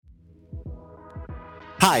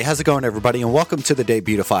Hi, how's it going, everybody, and welcome to the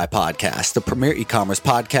Debutify podcast, the premier e-commerce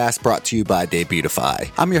podcast brought to you by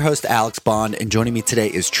Debutify. I'm your host, Alex Bond, and joining me today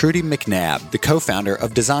is Trudy MacNabb, the co-founder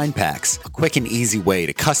of Design Packs, a quick and easy way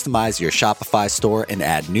to customize your Shopify store and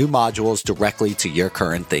add new modules directly to your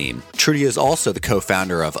current theme. Trudy is also the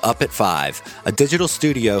co-founder of Up at 5, a digital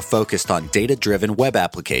studio focused on data-driven web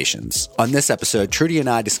applications. On this episode, Trudy and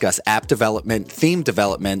I discuss app development, theme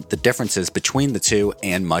development, the differences between the two,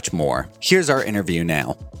 and much more. Here's our interview now.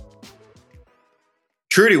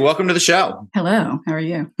 Trudy, welcome to the show. Hello. How are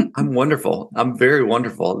you? I'm wonderful. I'm very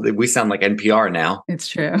wonderful. We sound like NPR now. It's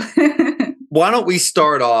true. Why don't we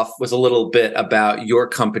start off with a little bit about your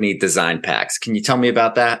company, Design Packs? Can you tell me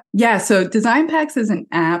about that? Yeah. So Design Packs is an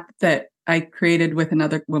app that I created with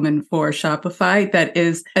another woman for Shopify that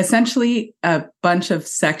is essentially a bunch of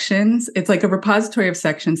sections. It's like a repository of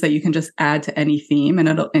sections that you can just add to any theme and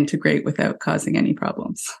it'll integrate without causing any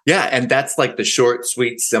problems. Yeah. And that's like the short,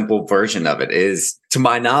 sweet, simple version of it is, to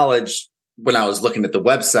my knowledge, when I was looking at the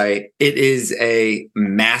website, it is a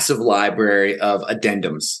massive library of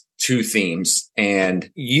addendums to themes.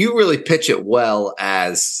 And you really pitch it well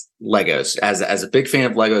as Legos. As a big fan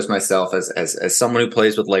of Legos myself, as someone who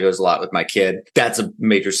plays with Legos a lot with my kid, that's a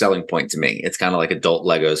major selling point to me. It's kind of like adult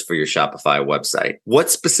Legos for your Shopify website.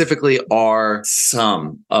 What specifically are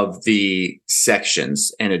some of the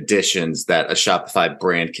sections and additions that a Shopify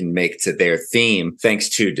brand can make to their theme thanks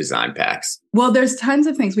to Design Packs? Well, there's tons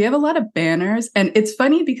of things. We have a lot of banners. And it's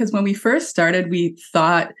funny because when we first started, we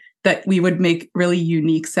thought that we would make really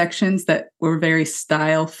unique sections that were very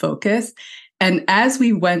style focused. And as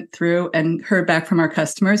we went through and heard back from our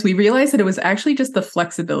customers, we realized that it was actually just the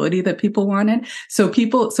flexibility that people wanted. So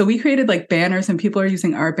we created like banners and people are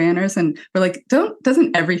using our banners and we're like,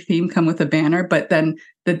 doesn't every theme come with a banner? But then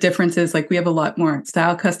the difference is like we have a lot more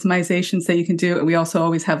style customizations that you can do. And we also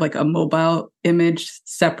always have like a mobile image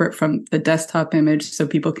separate from the desktop image so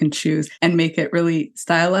people can choose and make it really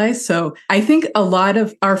stylized. So I think a lot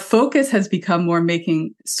of our focus has become more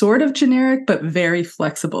making sort of generic, but very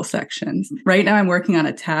flexible sections. Right now I'm working on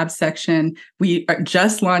a tab section. We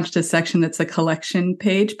just launched a section that's a collection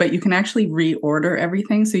page, but you can actually reorder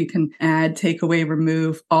everything. So you can add, take away,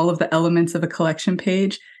 remove all of the elements of a collection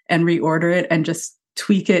page and reorder it and just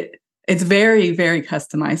tweak it. It's very, very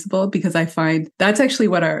customizable because I find that's actually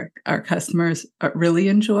what our customers really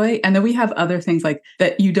enjoy. And then we have other things like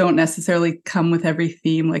that you don't necessarily come with every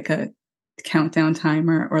theme, like a countdown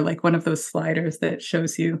timer or like one of those sliders that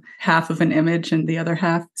shows you half of an image and the other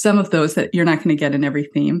half. Some of those that you're not going to get in every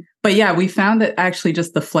theme. But yeah, we found that actually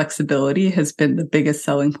just the flexibility has been the biggest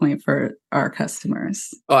selling point for our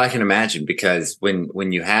customers. Oh, I can imagine, because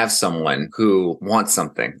when you have someone who wants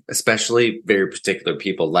something, especially very particular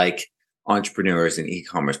people like entrepreneurs and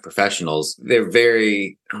e-commerce professionals, they're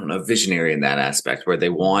very, visionary in that aspect where they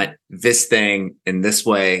want this thing in this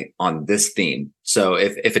way on this theme. So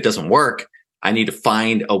if it doesn't work, I need to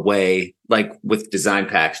find a way, like with Design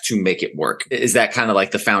Packs, to make it work. Is that kind of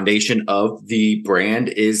like the foundation of the brand?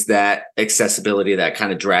 Is that accessibility, that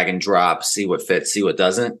kind of drag and drop, see what fits, see what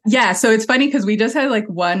doesn't? Yeah. So it's funny because we just had like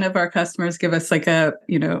one of our customers give us like a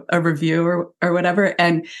review or whatever.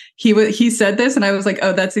 And he said this and I was like,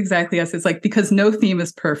 oh, that's exactly us. It's like, because no theme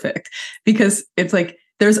is perfect, because it's like,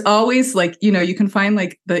 there's always like, you can find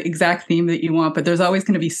like the exact theme that you want, but there's always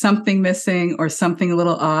going to be something missing or something a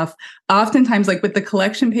little off. Oftentimes, like with the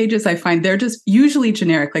collection pages, I find they're just usually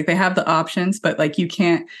generic. Like they have the options, but like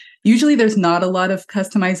usually there's not a lot of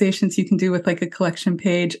customizations you can do with like a collection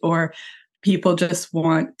page, or people just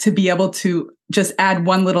want to be able to just add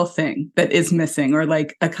one little thing that is missing or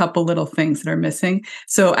like a couple little things that are missing.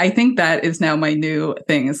 So I think that is now my new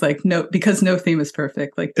thing, is like, because no theme is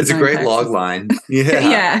perfect. Like it's a great log line.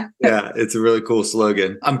 Yeah. Yeah. It's a really cool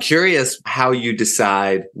slogan. I'm curious how you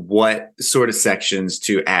decide what sort of sections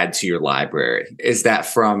to add to your library. Is that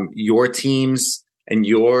from your teams and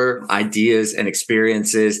your ideas and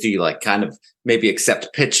experiences? Do you like kind of maybe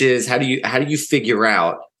accept pitches? How do you figure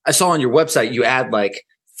out? I saw on your website you add like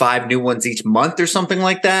 5 new ones each month or something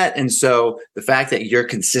like that. And so the fact that you're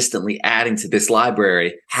consistently adding to this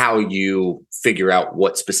library, how you figure out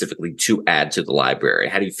what specifically to add to the library?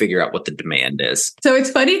 How do you figure out what the demand is? So it's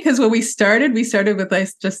funny because when we started with like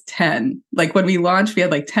just 10. Like when we launched, we had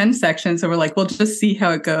like 10 sections. And we're like, we'll just see how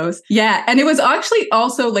it goes. Yeah. And it was actually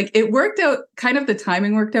also like, it worked out, kind of the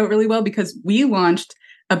timing worked out really well because we launched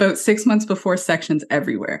about 6 months before sections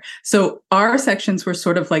everywhere. So our sections were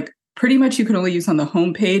sort of like pretty much you could only use on the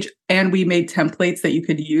homepage. And we made templates that you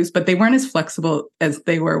could use, but they weren't as flexible as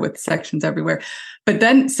they were with Sections Everywhere. But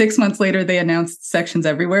then 6 months later, they announced Sections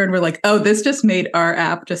Everywhere. And we're like, oh, this just made our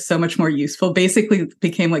app just so much more useful. Basically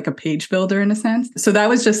became like a page builder in a sense. So that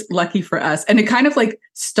was just lucky for us. And it kind of like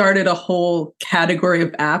started a whole category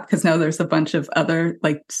of app because now there's a bunch of other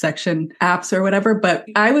like section apps or whatever. But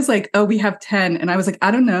I was like, oh, we have 10. And I was like,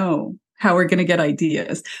 I don't know how we're going to get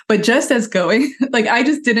ideas. But just as going, like, I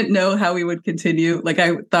just didn't know how we would continue. Like,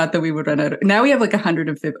 I thought that we would run out. Now we have like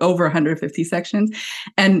over 150 sections.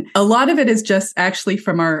 And a lot of it is just actually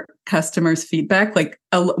from our customers' feedback. Like,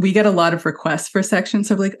 we get a lot of requests for sections.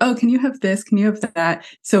 So we're like, oh, can you have this? Can you have that?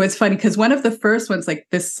 So it's funny because one of the first ones, like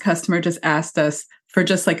this customer just asked us for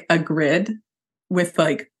just like a grid with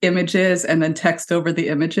like images and then text over the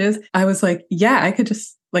images. I was like, yeah, I could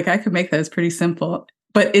make that. It's pretty simple.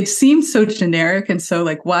 But it seems so generic. And so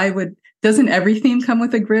like, doesn't every theme come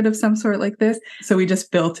with a grid of some sort like this? So we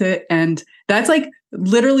just built it. And that's like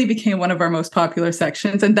literally became one of our most popular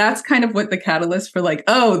sections. And that's kind of what the catalyst for like,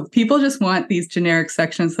 oh, people just want these generic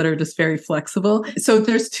sections that are just very flexible. So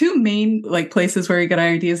there's two main like places where you get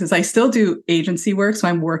ideas is I still do agency work. So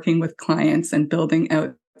I'm working with clients and building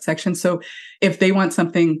out sections. So if they want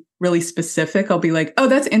something really specific, I'll be like, oh,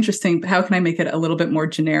 that's interesting. How can I make it a little bit more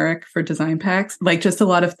generic for design packs? Like just a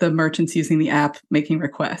lot of the merchants using the app making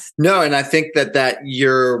requests. No, and I think that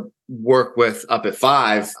your work with Up at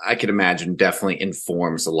 5, I could imagine definitely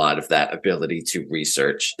informs a lot of that ability to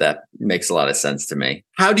research. That makes a lot of sense to me.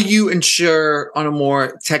 How do you ensure on a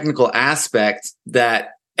more technical aspect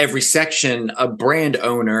that every section a brand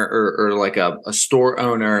owner or like a store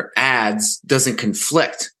owner adds doesn't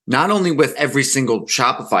conflict, not only with every single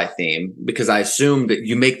Shopify theme, because I assume that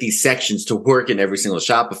you make these sections to work in every single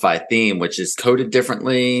Shopify theme, which is coded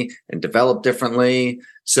differently and developed differently.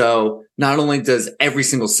 So not only does every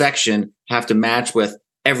single section have to match with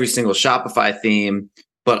every single Shopify theme,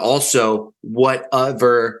 but also what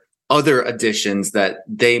other additions that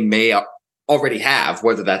they may already have,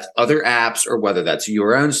 whether that's other apps or whether that's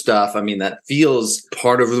your own stuff. I mean, that feels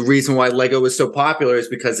part of the reason why Lego was so popular is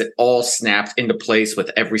because it all snapped into place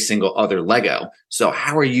with every single other Lego. So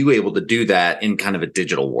how are you able to do that in kind of a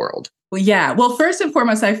digital world? Well, yeah. Well, first and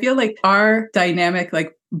foremost, I feel like our dynamic,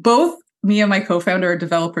 like both me and my co-founder are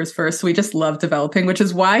developers first. So we just love developing, which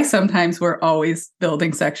is why sometimes we're always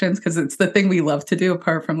building sections because it's the thing we love to do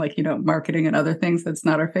apart from like, marketing and other things. That's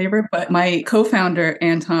not our favorite. But my co-founder,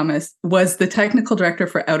 Ann Thomas, was the technical director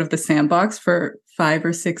for Out of the Sandbox for 5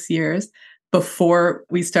 or 6 years before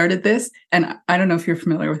we started this. And I don't know if you're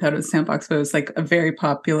familiar with Out of the Sandbox, but it was like a very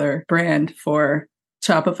popular brand for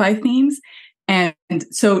Shopify themes. And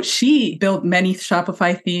so she built many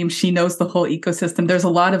Shopify themes. She knows the whole ecosystem. There's a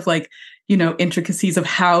lot of like, intricacies of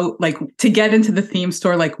how like to get into the theme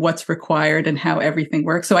store, like what's required and how everything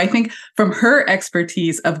works. So I think from her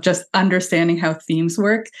expertise of just understanding how themes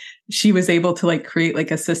work, she was able to like create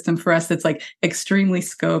like a system for us that's like extremely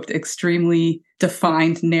scoped, extremely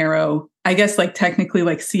defined, narrow. I guess like technically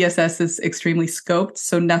like CSS is extremely scoped.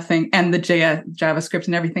 So nothing, and the JavaScript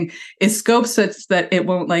and everything is scoped such that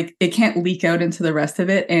it can't leak out into the rest of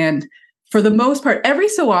it. And for the most part, every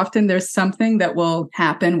so often there's something that will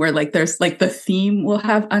happen where like there's like the theme will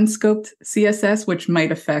have unscoped CSS, which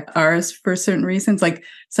might affect ours for certain reasons. Like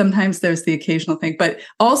sometimes there's the occasional thing, but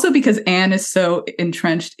also because Anne is so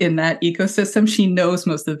entrenched in that ecosystem, she knows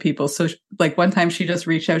most of the people. So like one time she just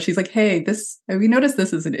reached out, she's like, hey, we noticed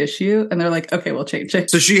this is an issue. And they're like, okay, we'll change it.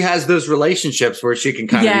 So she has those relationships where she can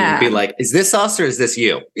kind of even be like, is this us or is this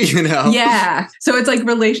you? Yeah. So it's like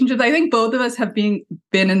relationships. I think both of us have been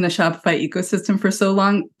in the Shopify ecosystem for so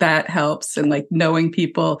long that helps and like knowing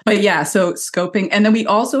people. But yeah, so scoping. And then we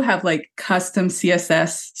also have like custom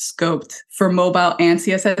CSS scoped for mobile and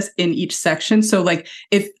CSS in each section. So like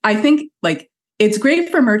it's great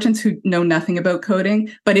for merchants who know nothing about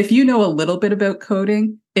coding, but if you know a little bit about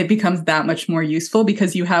coding, it becomes that much more useful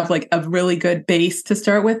because you have like a really good base to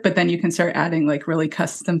start with, but then you can start adding like really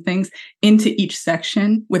custom things into each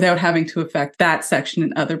section without having to affect that section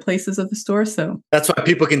in other places of the store. So that's why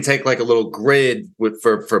people can take like a little grid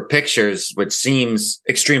for pictures, which seems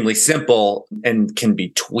extremely simple and can be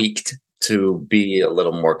tweaked to be a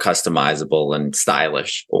little more customizable and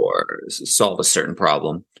stylish or solve a certain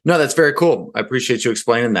problem. No, that's very cool. I appreciate you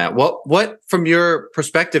explaining that. What from your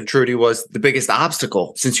perspective, Trudy, was the biggest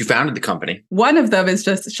obstacle since you founded the company? One of them is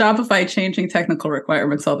just Shopify changing technical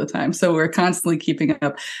requirements all the time. So we're constantly keeping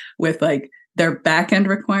up with like their back-end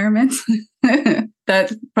requirements.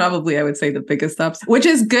 That's probably, I would say, the biggest ups, which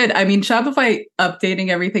is good. I mean, Shopify updating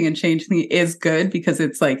everything and changing it is good because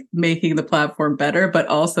it's like making the platform better, but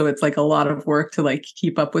also it's like a lot of work to like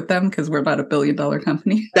keep up with them because we're about $1 billion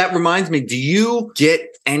company. That reminds me, do you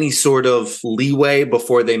get any sort of leeway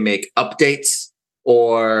before they make updates?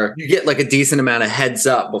 Or you get like a decent amount of heads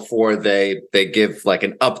up before they give like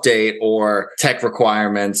an update or tech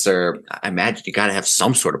requirements, or I imagine you got to have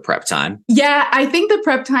some sort of prep time. Yeah, I think the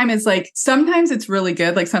prep time is like, sometimes it's really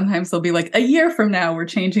good. Like sometimes they'll be like, a year from now, we're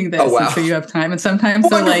changing this. Oh, wow. And so you have time. And sometimes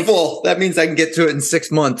Wonderful. they're like, that means I can get to it in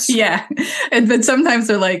 6 months. Yeah. And then sometimes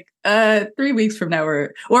they're like, 3 weeks from now,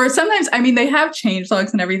 or sometimes, I mean, they have change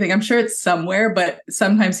logs and everything. I'm sure it's somewhere, but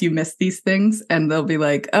sometimes you miss these things and they'll be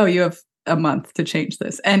like, oh, you have a month to change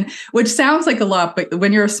this. And which sounds like a lot, but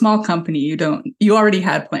when you're a small company, you already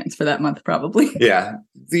had plans for that month, probably. Yeah.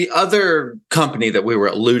 The other company that we were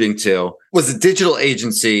alluding to is a digital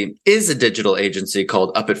agency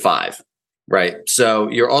called Up at 5, right? So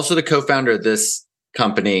you're also the co-founder of this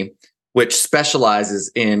company, which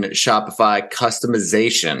specializes in Shopify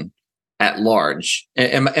customization at large.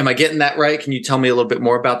 Am I getting that right? Can you tell me a little bit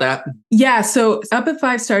more about that? Yeah. So Up at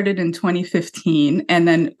 5 started in 2015. And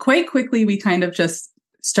then quite quickly, we kind of just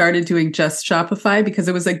started doing just Shopify because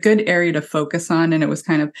it was a good area to focus on. And it was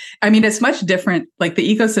kind of, I mean, it's much different. Like the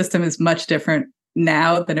ecosystem is much different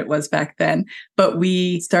now than it was back then. But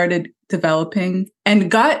we started developing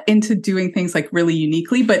and got into doing things like really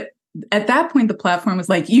uniquely. But at that point, the platform was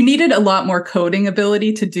like, you needed a lot more coding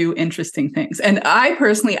ability to do interesting things. And I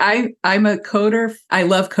personally, I'm a coder. I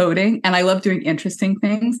love coding and I love doing interesting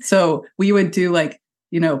things. So we would do like,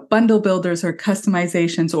 bundle builders or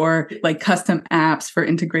customizations or like custom apps for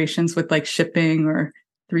integrations with like shipping or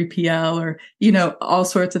 3PL or, all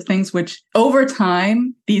sorts of things, which over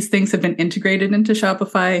time, these things have been integrated into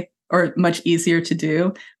Shopify or much easier to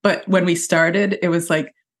do. But when we started, it was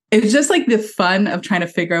just like the fun of trying to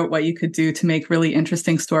figure out what you could do to make really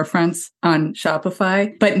interesting storefronts on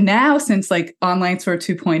Shopify. But now, since like Online Store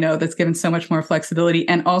 2.0, that's given so much more flexibility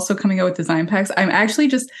and also coming out with design packs,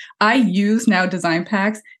 I use now design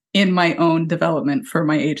packs in my own development for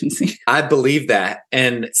my agency. I believe that.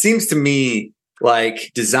 And it seems to me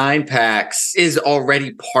like design packs is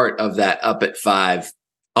already part of that Up at 5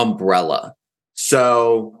 umbrella.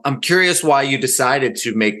 So I'm curious why you decided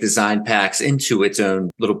to make design packs into its own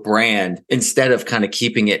little brand instead of kind of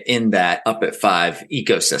keeping it in that Up at 5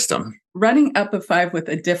 ecosystem. Running Up at 5 with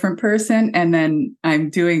a different person, and then I'm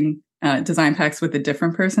doing design packs with a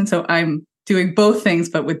different person. So I'm doing both things,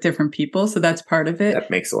 but with different people. So that's part of it. That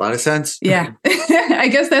makes a lot of sense. Yeah. I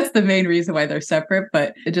guess that's the main reason why they're separate,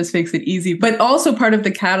 but it just makes it easy. But also part of the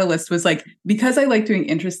catalyst was like, because I like doing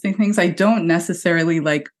interesting things, I don't necessarily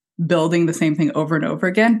like building the same thing over and over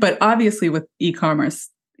again. But obviously with e-commerce,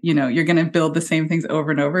 you're going to build the same things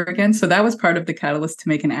over and over again. So that was part of the catalyst to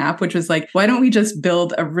make an app, which was like, why don't we just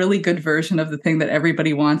build a really good version of the thing that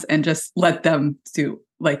everybody wants and just let them do,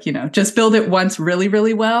 just build it once really,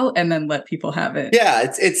 really well and then let people have it.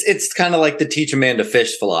 Yeah, it's kind of like the teach a man to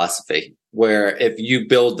fish philosophy, where if you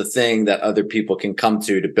build the thing that other people can come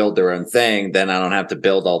to build their own thing, then I don't have to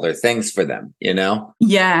build all their things for them,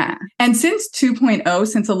 Yeah. And since 2.0,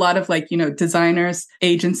 since a lot of designers,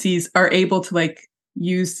 agencies are able to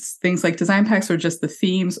use things like design packs or just the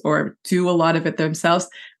themes or do a lot of it themselves,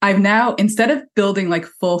 I've now, instead of building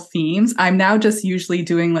full themes, I'm now just usually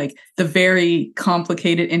doing the very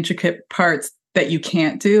complicated, intricate parts that you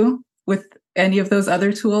can't do with any of those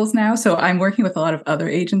other tools now. So I'm working with a lot of other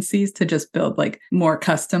agencies to just build more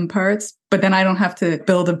custom parts, but then I don't have to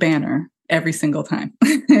build a banner every single time.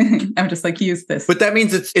 I'm just use this. But that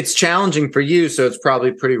means it's challenging for you. So it's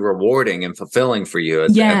probably pretty rewarding and fulfilling for you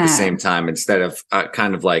at the same time, instead of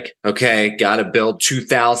okay, got to build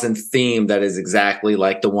 2000 theme that is exactly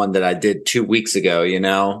like the one that I did 2 weeks ago,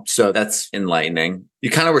 So that's enlightening. You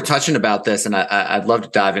kind of were touching about this, and I'd love to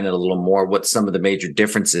dive in it a little more, what some of the major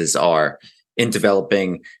differences are in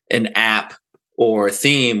developing an app or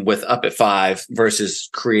theme with Up at 5 versus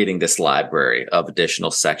creating this library of additional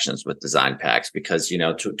sections with design packs. Because,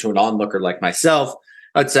 to an onlooker like myself,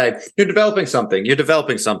 I'd say, you're developing something.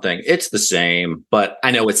 It's the same, but I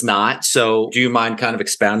know it's not. So do you mind kind of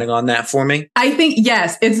expounding on that for me? I think,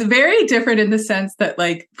 yes, it's very different in the sense that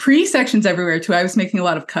pre-sections everywhere too. I was making a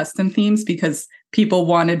lot of custom themes because people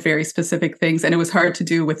wanted very specific things, and it was hard to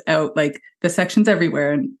do without the sections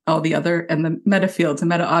everywhere and all the other and the meta fields and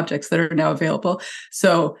meta objects that are now available.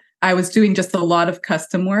 So I was doing just a lot of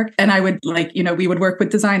custom work, and I would we would work with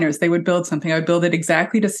designers. They would build something. I would build it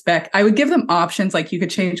exactly to spec. I would give them options, like you could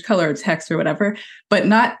change color or text or whatever, but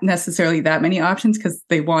not necessarily that many options because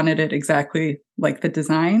they wanted it exactly like the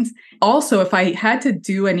designs. Also, if I had to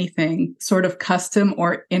do anything sort of custom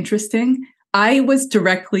or interesting, I was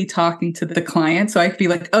directly talking to the client. So I could be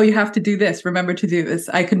like, oh, you have to do this. Remember to do this.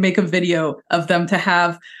 I could make a video of them to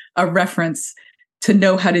have a reference to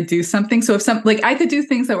know how to do something. So if I could do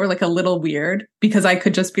things that were like a little weird because I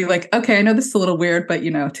could just be like, okay, I know this is a little weird, but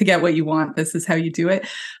to get what you want, this is how you do it.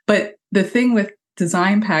 But the thing with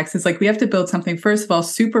design packs is we have to build something, first of all,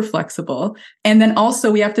 super flexible. And then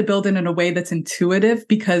also we have to build it in a way that's intuitive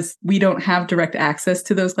because we don't have direct access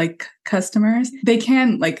to those customers. They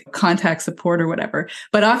can contact support or whatever,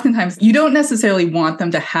 but oftentimes you don't necessarily want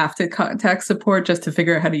them to have to contact support just to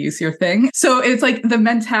figure out how to use your thing. So it's the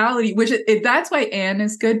mentality, which that's why Anne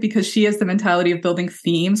is good because she has the mentality of building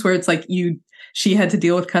themes where it's she had to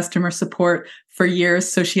deal with customer support for years.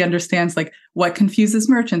 So she understands what confuses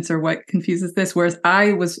merchants or what confuses this. Whereas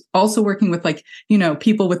I was also working with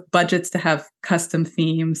people with budgets to have custom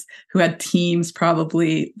themes who had teams,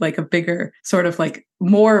 probably a bigger sort of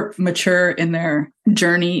more mature in their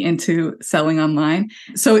journey into selling online.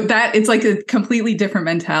 So that it's a completely different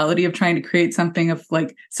mentality of trying to create something of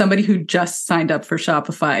somebody who just signed up for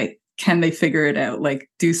Shopify. Can they figure it out,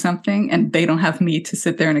 do something, and they don't have me to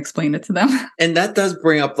sit there and explain it to them? And that does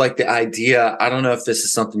bring up the idea. I don't know if this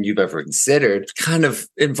is something you've ever considered, kind of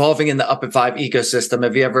involving in the Up at 5 ecosystem.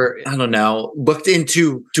 Have you ever, looked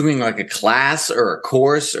into doing a class or a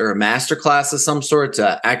course or a master class of some sort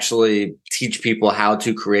to actually teach people how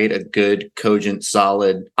to create a good, cogent,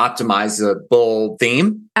 solid, optimizable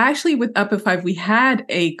theme? Actually, with Up at 5, we had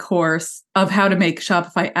a course of how to make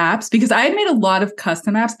Shopify apps because I had made a lot of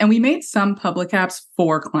custom apps and we made some public apps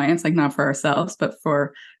for clients, not for ourselves, but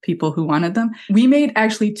for people who wanted them. We made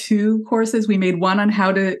actually 2 courses. We made one on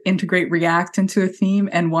how to integrate React into a theme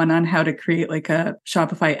and one on how to create a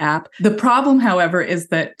Shopify app. The problem, however, is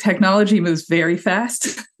that technology moves very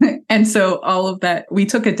fast. And so all of that, we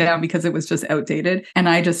took it down because it was just outdated. And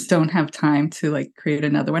I just don't have time to create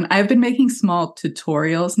another one. I've been making small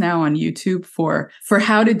tutorials now on YouTube for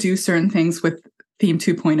how to do certain things with Theme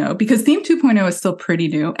 2.0 because Theme 2.0 is still pretty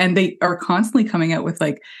new and they are constantly coming out with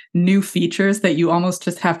new features that you almost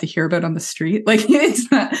just have to hear about on the street.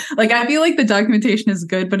 It's not I feel the documentation is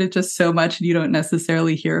good, but it's just so much and you don't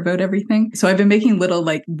necessarily hear about everything. So I've been making little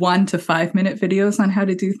 1 to 5 minute videos on how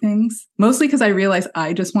to do things, mostly because I realize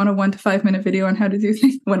I just want a 1 to 5 minute video on how to do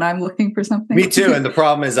things when I'm looking for something. Me too. And the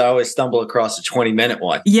problem is I always stumble across a 20-minute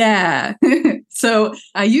one. Yeah. So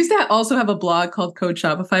I used to also have a blog called Code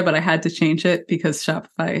Shopify, but I had to change it because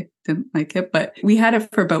Shopify didn't like it. But we had it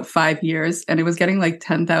for about 5 years and it was getting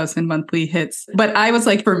 10,000 monthly hits. But I was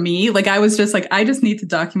for me, I was just I just need to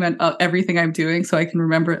document everything I'm doing so I can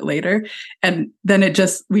remember it later. And then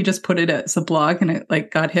we just put it as a blog and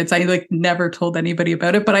it got hits. I never told anybody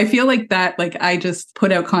about it, but I feel that I just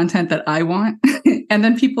put out content that I want and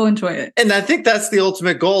then people enjoy it. And I think that's the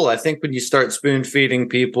ultimate goal. I think when you start spoon feeding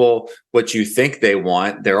people what you think they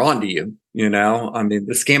want, they're onto you.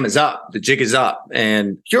 The scam is up, the jig is up,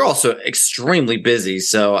 and you're also extremely busy.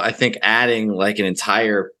 So I think adding an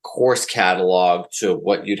entire course catalog to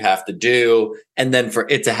what you'd have to do, and then for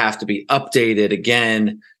it to have to be updated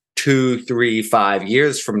again 2, 3, 5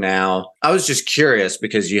 years from now. I was just curious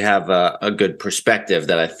because you have a good perspective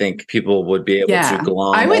that I think people would be able to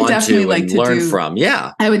glom onto and learn from.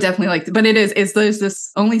 Yeah. I would definitely like to, but there's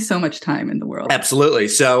this only so much time in the world. Absolutely.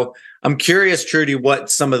 So I'm curious, Trudy, what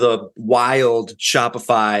some of the wild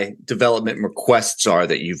Shopify development requests are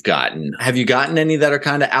that you've gotten. Have you gotten any that are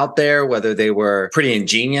kind of out there, whether they were pretty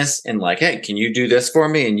ingenious and hey, can you do this for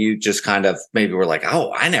me? And you just kind of maybe were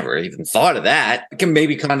oh, I never even thought of that. It can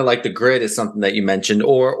maybe kind of the grid is something that you mentioned,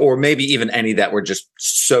 or maybe even any that were just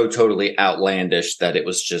so totally outlandish that it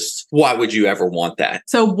was just, why would you ever want that?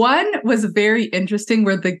 So one was very interesting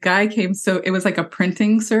where the guy came, so it was a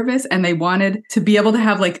printing service and they wanted to be able to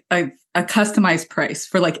have a customized price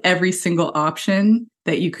for every single option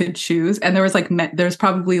that you could choose. And there was there's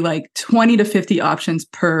probably 20 to 50 options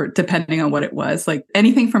depending on what it was,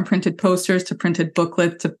 anything from printed posters to printed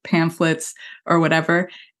booklets to pamphlets or whatever.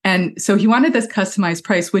 And so he wanted this customized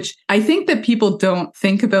price, which I think that people don't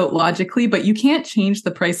think about logically, but you can't change the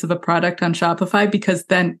price of a product on Shopify because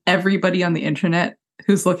then everybody on the internet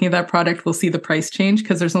who's looking at that product will see the price change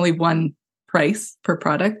because there's only one price per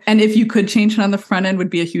product. And if you could change it on the front end would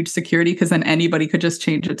be a huge security because then anybody could just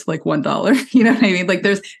change it to $1. You know what I mean?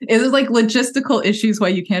 There's logistical issues why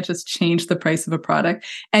you can't just change the price of a product.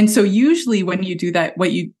 And so usually when you do that,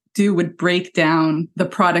 what you do would break down the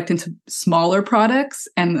product into smaller products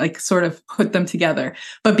and like sort of put them together.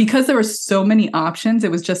 But because there were so many options,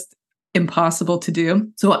 it was just impossible to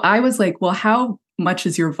do. So I was like, well, how much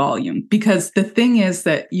is your volume? Because the thing is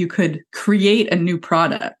that you could create a new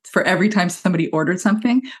product for every time somebody ordered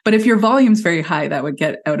something. But if your volume's very high, that would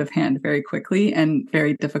get out of hand very quickly and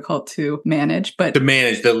very difficult to manage. But to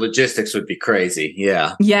manage the logistics would be crazy.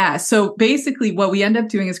 Yeah. Yeah. So basically what we end up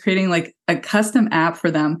doing is creating like a custom app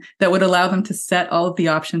for them that would allow them to set all of the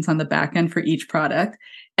options on the back end for each product.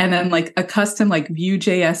 And then like a custom like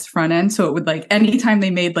Vue.js front end. So it would like anytime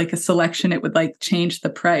they made like a selection, it would like change the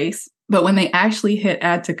price. But when they actually hit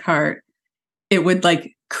add to cart, it would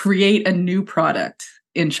like create a new product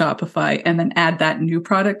in Shopify and then add that new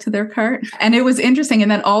product to their cart. And it was interesting.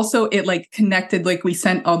 And then also it like connected, like we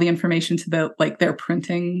sent all the information to the like their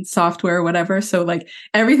printing software or whatever. So like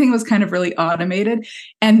everything was kind of really automated.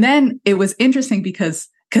 And then it was interesting because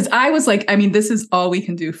I was like, I mean, this is all we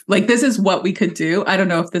can do. Like, this is what we could do. I don't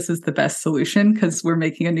know if this is the best solution because we're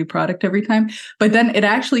making a new product every time. But then it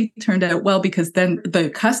actually turned out well because then the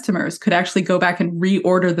customers could actually go back and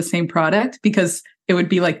reorder the same product because it would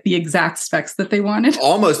be like the exact specs that they wanted.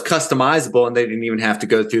 Almost customizable, and they didn't even have to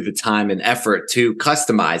go through the time and effort to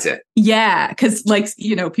customize it. Yeah, because like,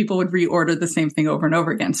 you know, people would reorder the same thing over and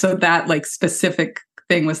over again. So that like specific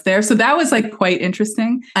thing was there. So that was like quite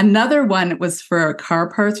interesting. Another one was for a car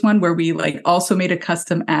parts one where we like also made a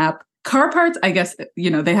custom app. Car parts, I guess, you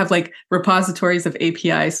know, they have like repositories of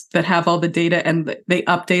APIs that have all the data and they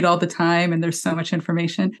update all the time. And there's so much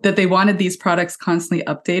information that they wanted these products constantly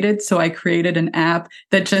updated. So I created an app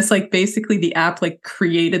that just like basically the app like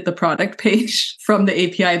created the product page from the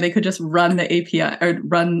API. They could just run the API or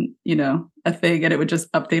run, you know, a thing and it would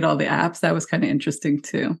just update all the apps. That was kind of interesting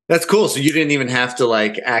too. That's cool. So you didn't even have to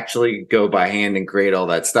like actually go by hand and create all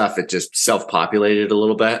that stuff. It just self-populated a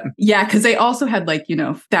little bit. Yeah, because they also had like, you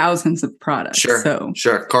know, thousands of products.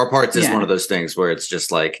 Sure. Car parts is one of those things where it's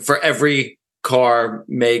just like for every car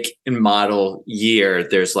make and model year,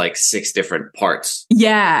 there's like 6 different parts.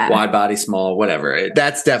 Yeah. Wide body, small, whatever.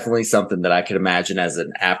 That's definitely something that I could imagine as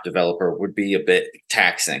an app developer would be a bit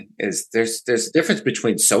taxing. Is there's a difference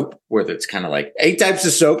between soap where it's kind of like 8 types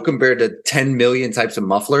of soap compared to 10 million types of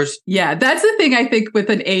mufflers. Yeah, that's the thing I think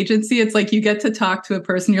with an agency. It's like you get to talk to a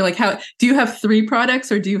person. You're like, how do you have 3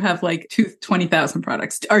 products or do you have like 20,000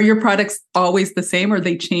 products? Are your products always the same or are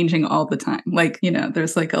they changing all the time? Like, you know,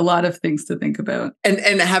 there's like a lot of things to think about.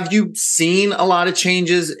 And have you seen a lot of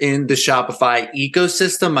changes in the Shopify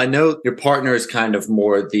ecosystem? I know your partner is kind of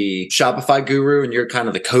more the Shopify guru and you're kind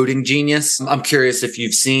of the coding genius. I'm curious if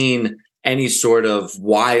you've seen any sort of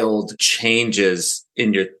wild changes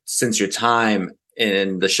since your time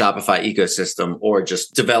in the Shopify ecosystem or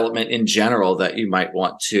just development in general that you might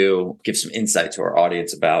want to give some insight to our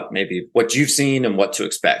audience about maybe what you've seen and what to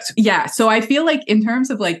expect. Yeah. So I feel like in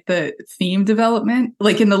terms of like the theme development,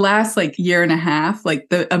 like in the last like year and a half, like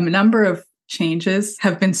a number of changes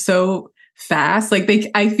have been so fast. Like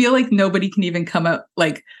I feel like nobody can even come up,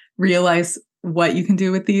 like realize what you can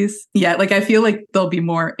do with these. Yeah. Like I feel like there'll be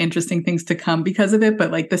more interesting things to come because of it,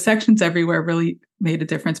 but like the sections everywhere really made a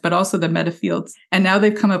difference, but also the meta fields. And now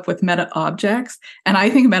they've come up with meta objects. And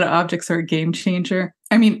I think meta objects are a game changer.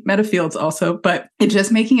 I mean, meta fields also, but it's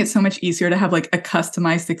just making it so much easier to have like a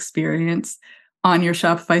customized experience on your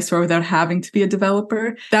Shopify store without having to be a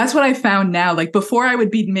developer. That's what I found now. Like before I would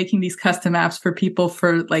be making these custom apps for people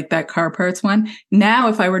for like that car parts one. Now,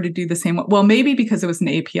 if I were to do the same, well, maybe because it was an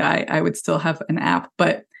API, I would still have an app,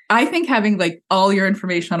 but I think having like all your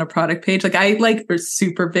information on a product page, like I like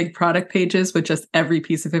super big product pages with just every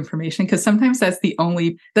piece of information. Cause sometimes that's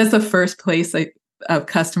the first place like a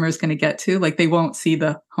customer is going to get to, like they won't see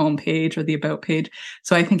the home page or the about page.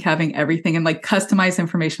 So I think having everything and like customized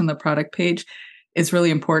information on the product page is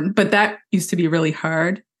really important, but that used to be really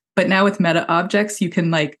hard. But now with meta objects, you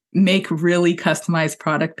can like make really customized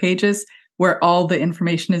product pages where all the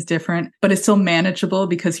information is different, but it's still manageable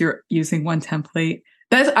because you're using one template.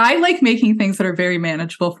 I like making things that are very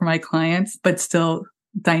manageable for my clients, but still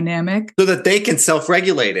dynamic. So that they can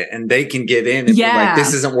self-regulate it and they can get in and be like,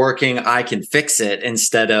 this isn't working, I can fix it,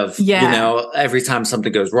 instead of, you know, every time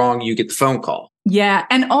something goes wrong, you get the phone call. Yeah.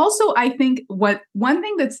 And also, I think one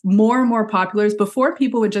thing that's more and more popular is before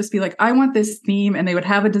people would just be like, I want this theme, and they would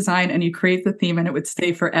have a design and you create the theme and it would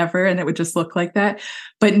stay forever and it would just look like that.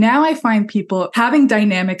 But now I find people having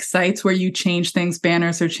dynamic sites where you change things,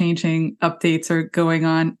 banners are changing, updates are going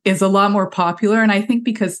on, is a lot more popular. And I think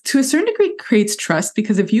because to a certain degree it creates trust,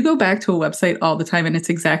 because if you go back to a website all the time and it's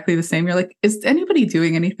exactly the same, you're like, is anybody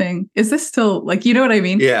doing anything? Is this still like, you know what I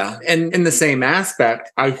mean? Yeah. And in the same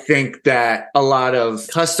aspect, I think that a lot of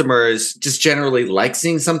customers just generally like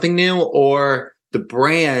seeing something new, or the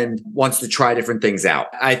brand wants to try different things out.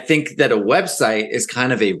 I think that a website is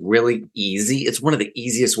kind of it's one of the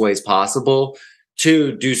easiest ways possible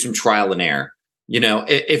to do some trial and error.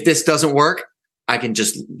 If this doesn't work, I can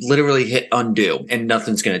just literally hit undo and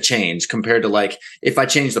nothing's going to change, compared to like if I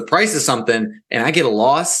change the price of something and I get a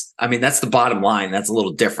loss. I mean, that's the bottom line. That's a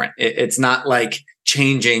little different. It's not like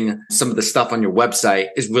changing some of the stuff on your website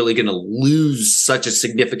is really going to lose such a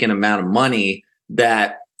significant amount of money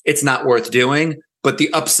that it's not worth doing, but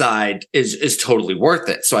the upside is totally worth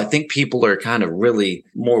it. So I think people are kind of really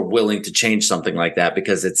more willing to change something like that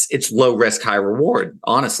because it's low risk, high reward,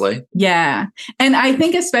 honestly. Yeah. And I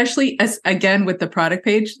think especially again, with the product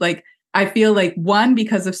page, like I feel like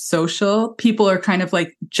because of social, people are kind of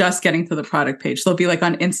like just getting to the product page. They'll be like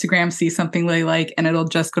on Instagram, see something they like, and it'll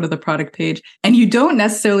just go to the product page. And you don't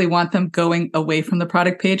necessarily want them going away from the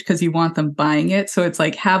product page because you want them buying it. So it's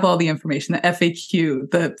like, have all the information, the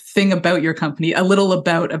FAQ, the thing about your company, a little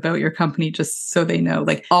about your company, just so they know,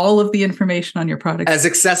 like all of the information on your product. As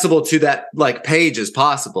accessible to that like page as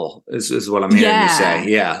possible is what I'm hearing you say.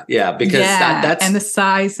 Yeah. Yeah. Because that's, and the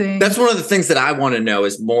sizing. That's one of the things that I want to know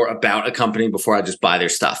is more about a company before I just buy their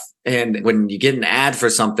stuff. And when you get an ad for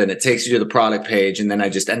something, it takes you to the product page. And then I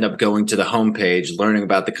just end up going to the home page, learning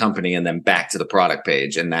about the company, and then back to the product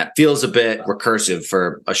page. And that feels a bit recursive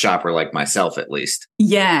for a shopper like myself, at least.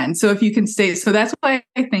 Yeah. And so if you can so that's why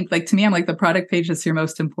I think, like, to me, I'm like, the product page is your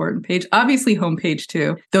most important page. Obviously, homepage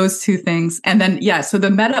too. Those two things. And then, so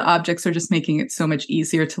the meta objects are just making it so much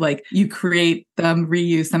easier to like, you create them,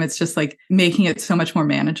 reuse them. It's just like making it so much more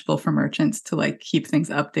manageable for merchants to like keep things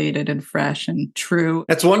updated and fresh and true.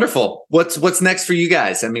 That's wonderful. What's next for you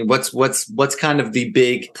guys? I mean, what's kind of the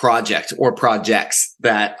big project or projects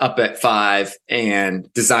that Up at 5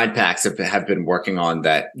 and Design Packs have been working on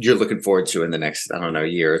that you're looking forward to in the next, I don't know,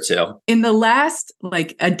 year or two? In the last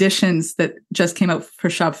like additions that just came out for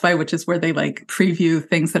Shopify, which is where they like preview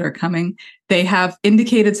things that are coming, they have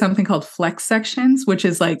indicated something called flex sections, which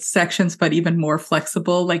is like sections, but even more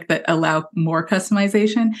flexible, like that allow more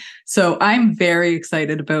customization. So I'm very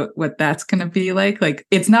excited about what that's going to be like. Like,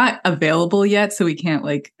 it's not available yet, so we can't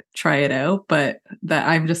like try it out, but that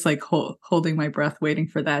I'm just like holding my breath waiting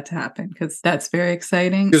for that to happen, because that's very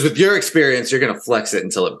exciting. Because with your experience, you're going to flex it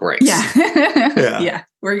until it breaks. Yeah. Yeah.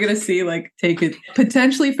 We're going to see, like, take it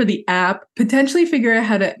potentially for the app, potentially figure out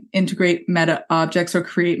how to integrate meta objects or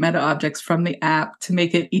create meta objects from the app to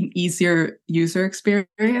make it an easier user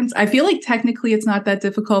experience. I feel like technically it's not that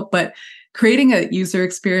difficult, but creating a user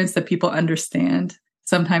experience that people understand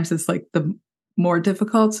sometimes is like the more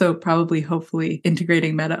difficult. So probably, hopefully,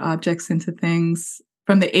 integrating meta objects into things.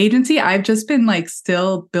 From the agency, I've just been like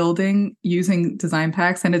still building using Design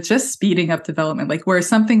Packs, and it's just speeding up development. Like, where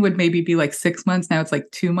something would maybe be like 6 months, now it's like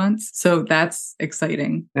 2 months. So that's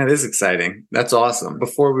exciting. That is exciting. That's awesome.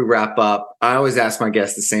 Before we wrap up, I always ask my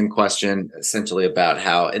guests the same question, essentially about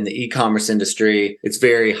how in the e-commerce industry, it's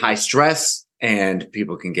very high stress and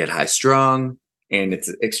people can get high strung, and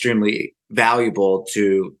it's extremely valuable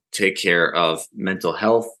to take care of mental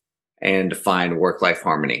health and find work-life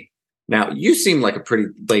harmony. Now, you seem like a pretty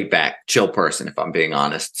laid-back, chill person, if I'm being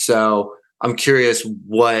honest. So I'm curious,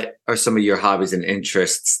 what are some of your hobbies and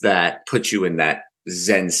interests that put you in that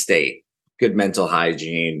Zen state? Good mental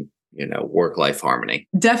hygiene, work-life harmony.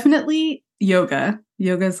 Definitely yoga.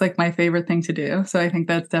 Yoga is like my favorite thing to do. So I think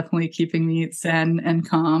that's definitely keeping me zen and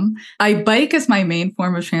calm. I bike as my main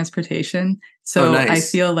form of transportation. So nice. I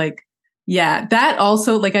feel like, that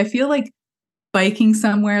also, like, I feel like biking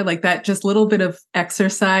somewhere like that, just a little bit of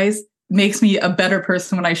exercise makes me a better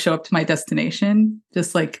person when I show up to my destination.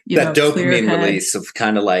 Just like, that dopamine release of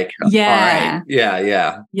kind of like, all right.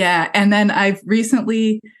 Yeah. And then I've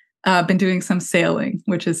recently been doing some sailing,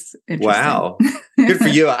 which is interesting. Wow. Good for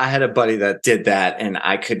you. I had a buddy that did that and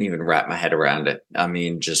I couldn't even wrap my head around it. I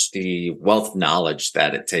mean, just the wealth of knowledge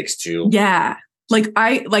that it takes to cut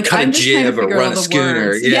a jib or run a schooner.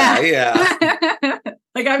 Words. Yeah.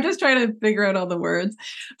 Like, I'm just trying to figure out all the words,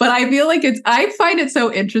 but I feel like I find it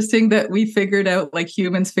so interesting that we figured out, like,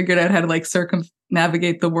 humans figured out how to like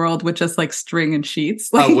circumnavigate the world with just like string and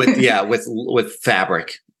sheets. Like, with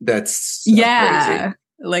fabric. That's crazy.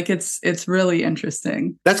 Like, it's really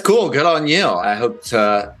interesting. That's cool. Good on you. I hope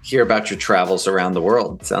to hear about your travels around the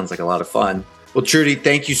world. It sounds like a lot of fun. Well, Trudy,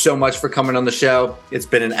 thank you so much for coming on the show. It's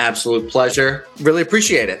been an absolute pleasure. Really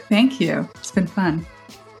appreciate it. Thank you. It's been fun.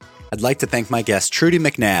 I'd like to thank my guest Trudy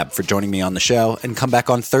MacNabb for joining me on the show, and come back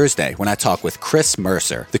on Thursday when I talk with Chris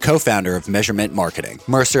Mercer, the co-founder of Measurement Marketing.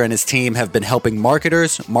 Mercer and his team have been helping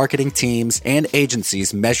marketers, marketing teams, and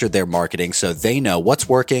agencies measure their marketing so they know what's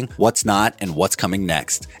working, what's not, and what's coming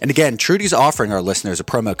next. And again, Trudy's offering our listeners a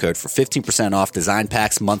promo code for 15% off Design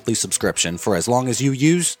Pack's monthly subscription for as long as you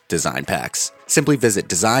use Design Packs. Simply visit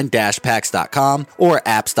design-packs.com or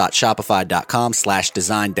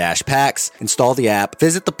apps.shopify.com/design-packs. Install the app,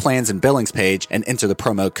 visit the plans and billings page, and enter the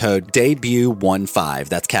promo code DEBUT15.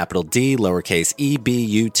 That's capital D, lowercase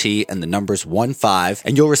EBUT, and the numbers 15,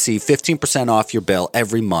 and you'll receive 15% off your bill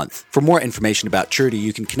every month. For more information about Trudy,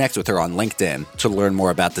 you can connect with her on LinkedIn. To learn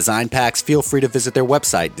more about Design Packs, feel free to visit their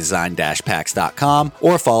website, design-packs.com,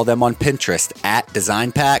 or follow them on Pinterest at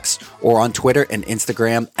Design Packs, or on Twitter and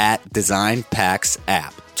Instagram at Design Packs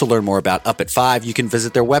app. To learn more about Up at 5, you can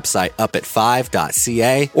visit their website,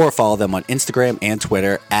 upat5.ca, or follow them on Instagram and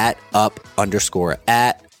Twitter at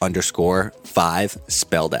up_5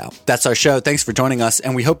 spelled out. That's our show. Thanks for joining us,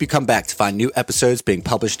 and we hope you come back to find new episodes being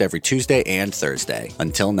published every Tuesday and Thursday.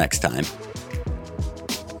 Until next time.